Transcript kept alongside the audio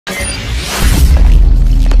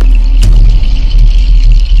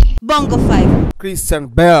Bongo 5. Christian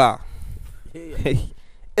Bella.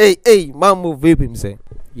 Hey, mambo vipi mzee?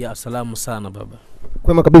 Ya salamu sana baba.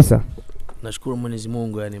 Kwema kabisa. Nashukuru Mwenyezi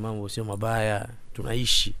Mungu, yani mambo sio mabaya,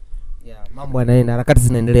 tunaishi. Mambo yanaenda, harakati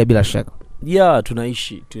zinaendelea bila shaka.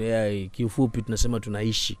 Tunaishi. Kiufupi tunasema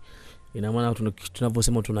tunaishi. Ina maana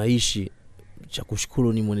tunaposema tunaishi, cha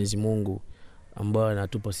kushukuru ni Mwenyezi Mungu ambaye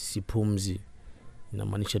anatupa sisi pumzi.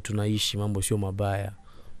 Inamaanisha tunaishi, mambo sio mabaya.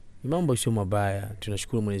 Mambo sio mabaya,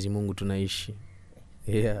 tunashukuru Mwenyezi Mungu tunaishi.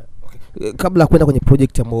 Okay. Kabla kwenda kwenye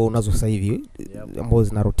project ambazo unazo sasa hivi, ambazo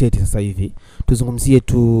zina rotate sasa hivi, tuzungumzie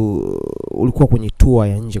tu ulikuwa kwenye tour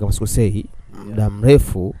ya nje kama sikosei, muda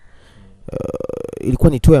mrefu. Ilikuwa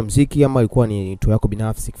ni tour ya muziki ama ilikuwa ni tour yako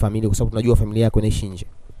binafsi familia, kwa sababu tunajua familia yako inaishi nje?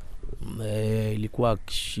 Ilikuwa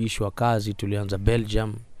ishwa kazi, tulianza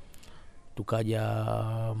Belgium. Tukaja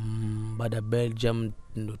baada Belgium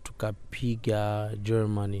ndo tukapiga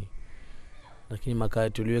Germany. Lakini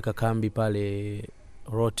tuliweka kambi pale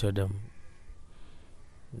Rotterdam,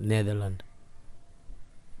 Netherlands.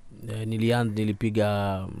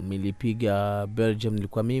 Nilipiga Belgium,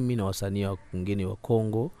 nilikuwa mimi na wasanii wengine wa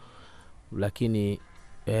Kongo. Lakini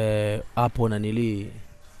hapo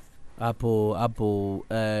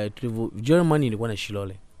Germany nilikuwa na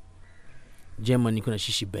Shilole. Germany nilikuwa na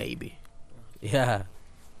Shishi Baby.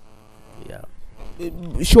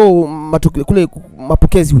 Show kule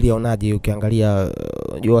mapokezi ulionaje ukiangalia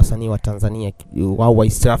wasanii wa Tanzania au wa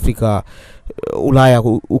East Africa, Ulaya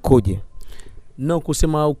ukoje? No,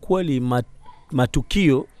 kusema ukweli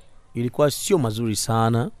matukio ilikuwa sio mazuri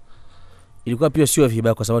sana. Ilikuwa pia sio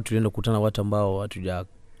vibaya kwa sababu tulienda kukutana watu ambao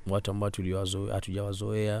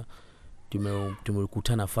hatujawazoea.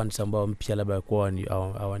 Tumekutana fans ambao mpya labda walikuwa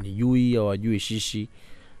hawajui Shishi,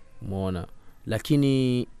 umeona.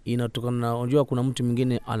 Lakini inatokana na unajua kuna mtu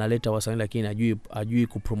mwingine analeta wasanii lakini hajui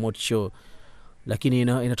kupromote show. Lakini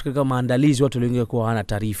inatokana kama maandalizi, watu wengi walikuwa hawana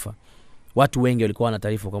taarifa. Watu wengi walikuwa hawana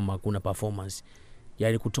taarifa kama hakuna performance.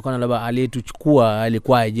 Yaani kutokana labda aliyetuchukua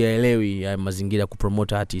alikuwa hajaelewi ya mazingira ya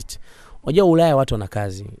kupromote artist. Unajua Ulaya watu wana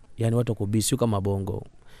kazi. Yaani watu wako busy, sio kama Bongo.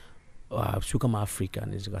 Sio kama Afrika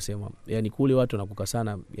naweza kusema. Yaani kule watu wanakuka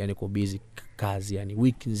sana, yaani kwa busy kazi, yaani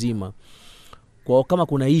wiki nzima. Kwa kama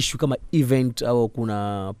kuna issue kama event au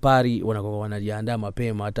kuna party, wanajiandaa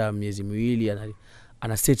mapema hata miezi miwili,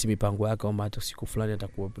 ana set mipango yake kama hata siku fulani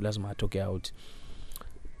atakuwa lazima atoke out.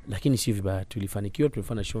 Lakini si vibaya, tulifanikiwa,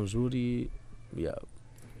 tulifanya show nzuri.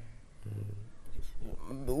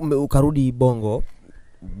 Ukarudi Bongo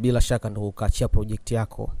bila shaka ndo ukaachia project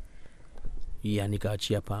yako.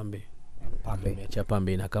 Nikaachia Pambe. Nimeachia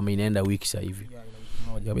Pambe na kama inaenda wiki sasa hivi.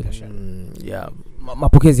 Moja bila shaka.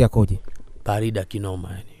 Mapokezi yakoje? Barida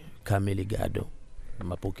kinoma, yani kamili gado.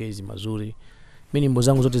 Mapokezi mazuri. Mimi nyimbo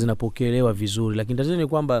zangu zote zinapokelewa vizuri, lakini tatizo ni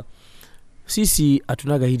kwamba sisi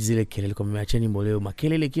hatunaga hit zile kelele kama nimeachia nyimbo leo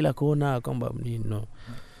makelele kila kona kwamba no.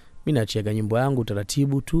 Mimi naachia nyimbo yangu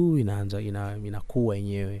taratibu tu, inakuwa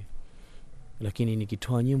yenyewe. Lakini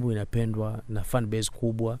nikitoa nyimbo inapendwa na fan base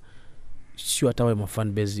kubwa. Sio hata wale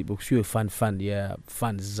fan base, sio fan ya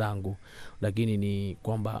fans zangu, lakini ni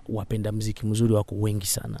kwamba wapenda muziki mzuri wako wengi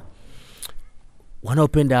sana.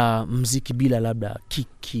 Wanaopenda muziki bila labda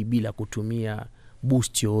kiki, bila kutumia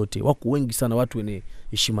boost yote, wako wengi sana. Watu wenye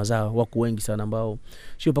heshima zao wako wengi sana ambao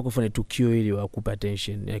sio paka kufanya tukio ili wakupe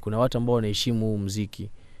attention. Yani kuna watu ambao wanaheshimu muziki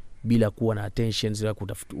bila kuwa na attention, zile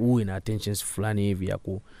kutafuta uwe na attentions fulani hivi ya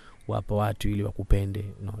kuwapa watu ili wakupende.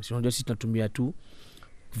 No, sio ndio, sisi tunatumia tu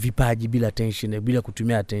vipaji bila attention, bila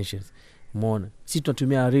kutumia attentions. Umeona? Sisi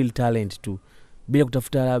tunatumia real talent tu bila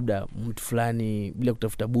kutafuta labda mtu fulani, bila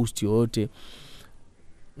kutafuta boost yote.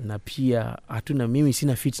 Na pia mimi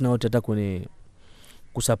sina fit na wote hata kwenye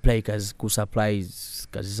kusupply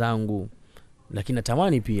kazi zangu. Lakini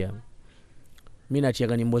natamani pia mimi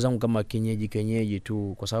naachia nyimbo zangu kama kenyeji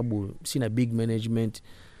tu, kwa sababu sina big management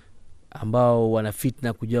ambao wana fit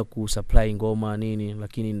na kuja kusupply ngoma nini.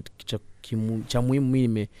 Lakini cha muhimu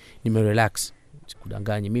mimi nimerelax.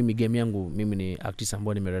 Sikudanganye, mimi game yangu mimi ni artist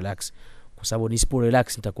ambao nimerelax, kwa sababu nisipo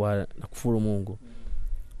relax nitakuwa nakufuru Mungu.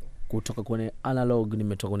 Kutoka kwenye analog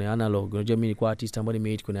nimetoka kwenye analog. Unajua mimi ni kwa artist ambaye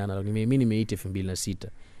nimeita kwenye analog. Mimi nimeita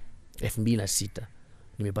 2006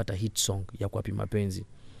 nimepata hit song ya Kwapi Mapenzi.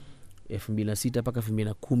 2006 mpaka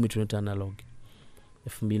 2010 tunaita analog.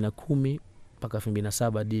 2010 mpaka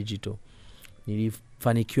 2007 digital.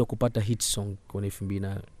 Nilifanikiwa kupata hit song kwenye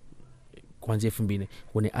kuanzia 2000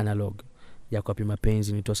 kwenye analog ya Kwapi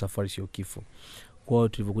Mapenzi, nitoa Safari Sio Kifo. Kwa hiyo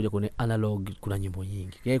tulivyokuja kwenye analog kuna nyimbo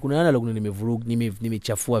nyingi. Yaani kuna analog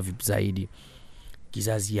nimechafua vipi zaidi.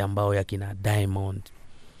 Kizazi ambao ya kina Diamond,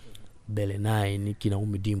 Bele 9, kina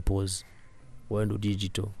Umi Dimples. wendo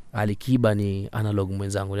digital. Alikiba ni analog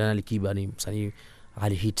mwenzangu. Yani Alikiba ni msanii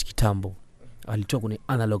alihit kitambo. Alitoka kwenye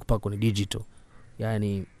analog paka kwenye digital.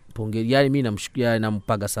 Yani mimi namshukia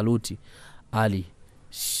nampaga saluti Ali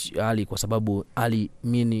kwa sababu Ali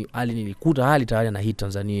nilikuta Ali tayari na hit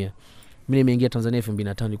Tanzania. Mimi nimeingia Tanzania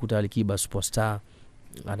 2005 nilikuta Alikiba superstar.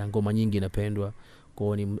 Ana ngoma nyingi inapendwa.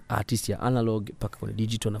 Kwa ni artist ya analog paka kwenye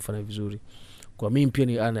digital nafanya vizuri. Kwa mimi pia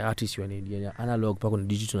ni artist ya analog paka kwenye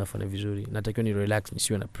digital nafanya vizuri. Natakiwa ni relax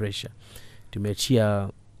nisiwe na pressure. Tumeachia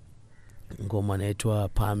ngoma inaitwa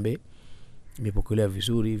Pambe. Imepokelewa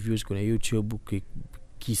vizuri, views kwenye YouTube.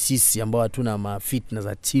 Kisisi ambao hatuna mafitna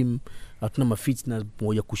za team, hatuna mafitna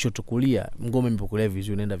moja kushoto kulia, ngoma imepokelewa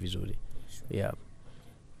vizuri, inaenda vizuri. Yeah.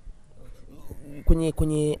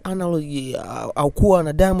 Kwenye analog au kuwa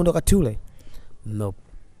na Diamond wakati ule? No.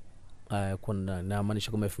 Kuna na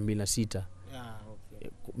maanisha kama 2006. Okay.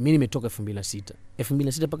 Mimi nimetoka 2006.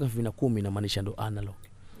 2006 mpaka 2010 na maanisha ndo analog.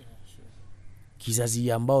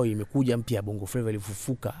 Kizazi ambao imekuja mpya Bongo Flava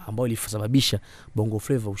ilifufuka, ambao ilisababisha Bongo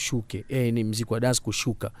Flava ushuke. Ni muziki wa dance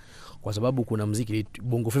kushuka kwa sababu kuna muziki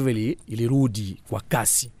Bongo Flava ilirudi kwa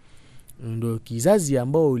kasi. Ndio kizazi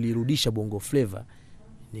ambao ilirudisha Bongo Flava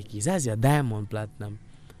ni kizazi ya Diamond Platinum.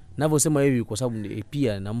 Ninavyosema hivi kwa sababu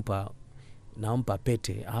pia nampa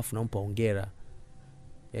pete, alafu nampa hongera.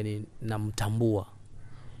 Yani namtambua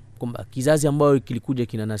kwamba kizazi ambao kilikuja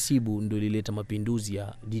kina Nasibu ndio ilileta mapinduzi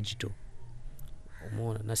ya digital.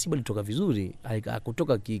 Umeona Nasibu alitoka vizuri,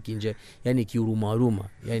 kutoka kinje, yani kiuruma.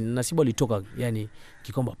 Yani Nasibu alitoka yani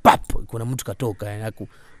kikomba pap, kuna mtu katoka. Yani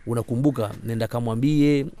unakumbuka nenda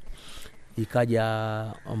kamwambie,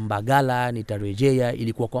 ikaja Mbagala nitarejea,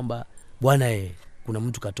 ilikuwa kwamba bwana kuna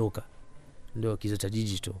mtu katoka. Ndio kizazi cha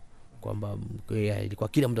digital kwamba ilikuwa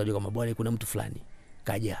kila mtu anajua kama bwana kuna mtu fulani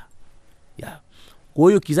kaja. Yeah. Kwa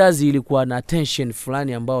hiyo kizazi ilikuwa na attention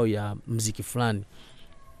fulani ambao ya muziki fulani.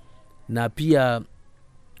 Na pia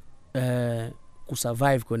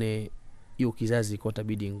kusurvive kwenye hiyo kizazi kwa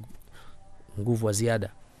tabidi nguvu wa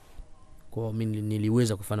ziada. Kwa mimi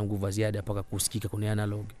niliweza kufanya nguvu wa ziada mpaka kusikika kwenye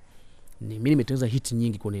analog. Mimi nimetengeneza hit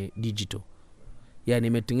nyingi kwenye digital. Yani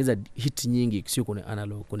nimetengeneza hit nyingi sio kwenye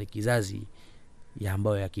analog, kwenye kizazi ya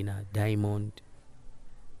ambao ya kina Diamond,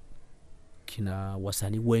 kina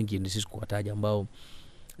wasanii wengi ndio sisi kuwataja ambao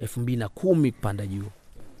 2010 kupanda juu.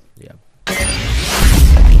 Yeah.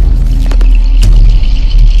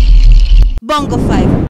 Bongo 5